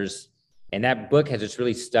 helping others. And that book has just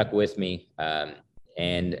really stuck with me.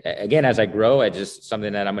 And again, as I grow, it's just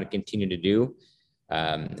something that I'm going to continue to do.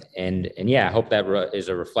 And yeah, I hope that is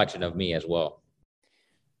a reflection of me as well.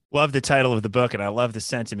 Love the title of the book, and I love the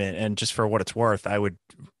sentiment. And just for what it's worth, I would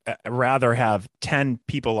rather have 10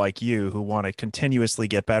 people like you who want to continuously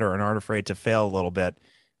get better and aren't afraid to fail a little bit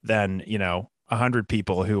than, 100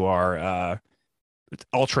 people who are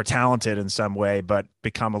ultra talented in some way, but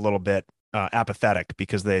become a little bit apathetic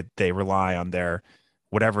because they rely on their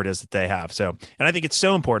whatever it is that they have. So, and I think it's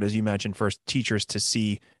so important, as you mentioned, for students to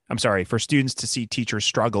see teachers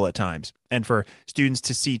struggle at times, and for students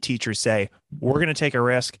to see teachers say, we're going to take a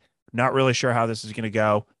risk, not really sure how this is going to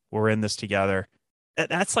go. We're in this together.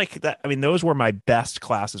 That's like that. I mean, those were my best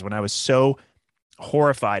classes when I was so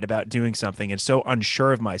horrified about doing something and so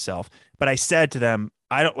unsure of myself. But I said to them,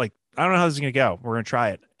 I don't know how this is going to go. We're going to try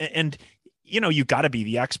it. And you got to be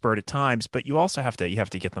the expert at times, but you also have to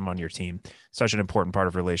get them on your team. Such an important part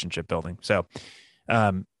of relationship building. So,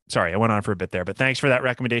 sorry, I went on for a bit there, but thanks for that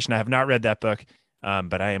recommendation. I have not read that book,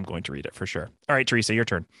 but I am going to read it for sure. All right, Teresa, your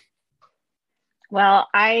turn. Well,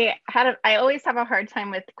 I always have a hard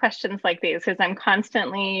time with questions like these because I'm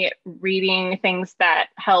constantly reading things that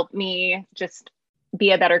help me just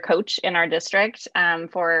be a better coach in our district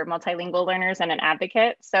for multilingual learners and an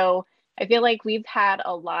advocate. So I feel like we've had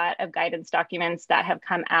a lot of guidance documents that have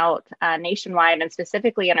come out nationwide and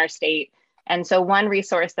specifically in our state. And so one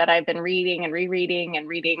resource that I've been reading and rereading and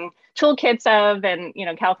reading toolkits of, and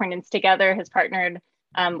Californians Together has partnered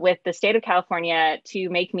with the state of California to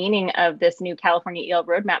make meaning of this new California EL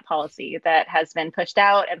roadmap policy that has been pushed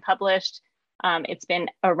out and published. It's been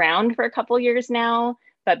around for a couple years now,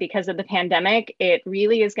 but because of the pandemic, it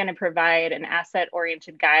really is going to provide an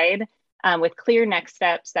asset-oriented guide with clear next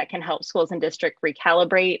steps that can help schools and districts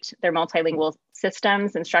recalibrate their multilingual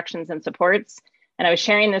systems, instructions, and supports. And I was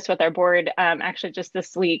sharing this with our board actually just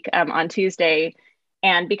this week on Tuesday.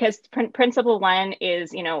 And because principle one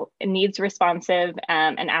is, needs responsive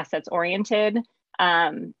and assets oriented.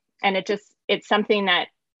 And it's something that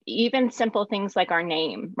even simple things like our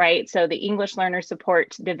name, right? So the English Learner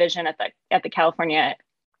Support Division at the California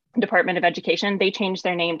Department of Education, they changed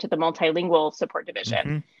their name to the Multilingual Support Division.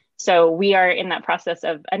 Mm-hmm. So we are in that process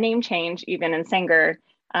of a name change, even in Sanger,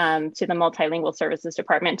 to the Multilingual Services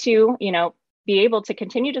Department to, be able to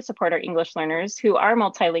continue to support our English learners who are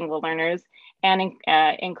multilingual learners and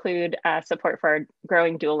include support for our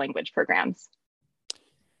growing dual language programs.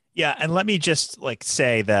 Yeah, and let me just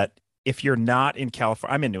say that if you're not in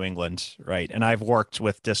California, I'm in New England, right? And I've worked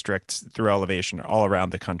with districts through Elevation all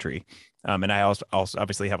around the country. And I also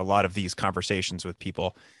obviously have a lot of these conversations with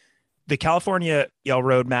people. The California EL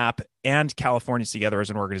Roadmap and Californians Together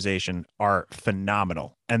as an organization are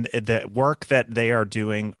phenomenal. And the work that they are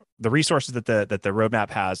doing, the resources that the roadmap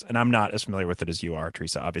has, and I'm not as familiar with it as you are,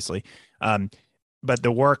 Teresa, obviously, but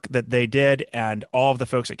the work that they did and all of the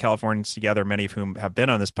folks at Californians Together, many of whom have been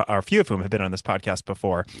on this, or a few of whom have been on this podcast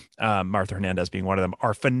before, Martha Hernandez being one of them,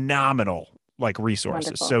 are phenomenal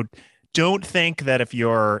resources. Wonderful. So don't think that if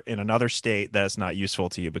you're in another state that it's not useful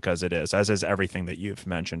to you, because it is, as is everything that you've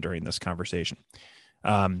mentioned during this conversation.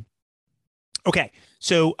 Okay,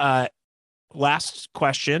 so last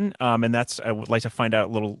question, and that's, I would like to find out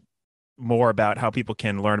a little more about how people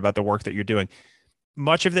can learn about the work that you're doing.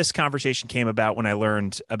 Much of this conversation came about when I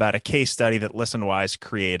learned about a case study that ListenWise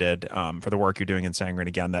created for the work you're doing in Sanger. And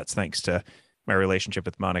again, that's thanks to my relationship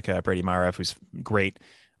with Monica Brady-Marev, who's great.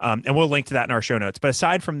 And we'll link to that in our show notes. But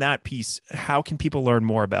aside from that piece, how can people learn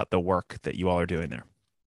more about the work that you all are doing there?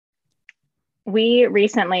 We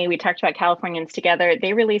talked about Californians Together.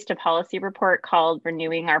 They released a policy report called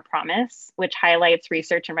Renewing Our Promise, which highlights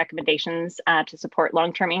research and recommendations to support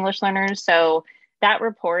long-term English learners. So that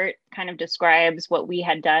report kind of describes what we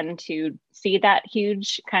had done to see that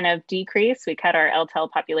huge kind of decrease. We cut our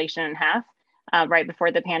LTEL population in half right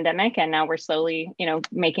before the pandemic, and now we're slowly,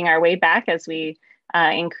 making our way back as we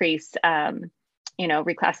increase,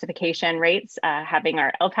 reclassification rates, having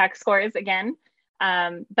our LPAC scores again.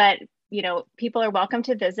 But people are welcome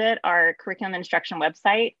to visit our curriculum instruction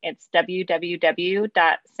website. It's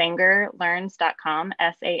www.sangerlearns.com,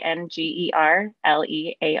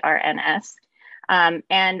 SANGERLEARNS.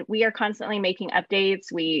 And we are constantly making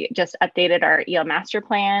updates. We just updated our EL master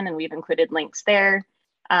plan and we've included links there.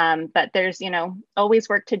 But there's, always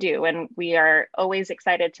work to do. And we are always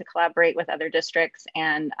excited to collaborate with other districts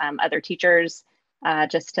and other teachers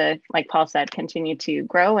just to, like Paul said, continue to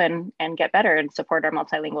grow and get better and support our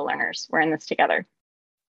multilingual learners. We're in this together.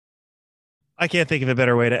 I can't think of a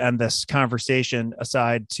better way to end this conversation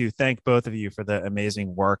aside to thank both of you for the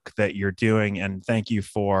amazing work that you're doing. And thank you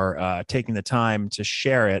for taking the time to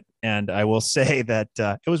share it. And I will say that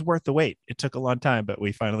it was worth the wait. It took a long time, but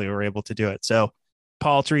we finally were able to do it. So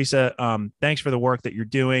Paul, Teresa, thanks for the work that you're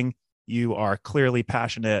doing. You are clearly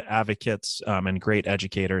passionate advocates and great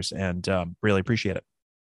educators, and really appreciate it.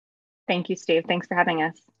 Thank you, Steve. Thanks for having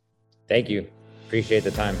us. Thank you. Appreciate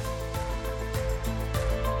the time.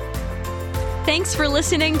 Thanks for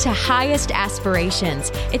listening to Highest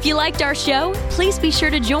Aspirations. If you liked our show, please be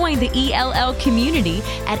sure to join the ELL community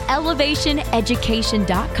at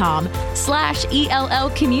elevationeducation.com/ELL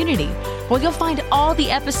community, where you'll find all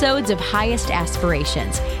the episodes of Highest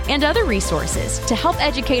Aspirations and other resources to help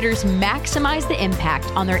educators maximize the impact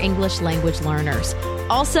on their English language learners.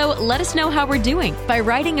 Also, let us know how we're doing by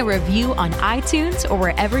writing a review on iTunes or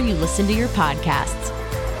wherever you listen to your podcasts.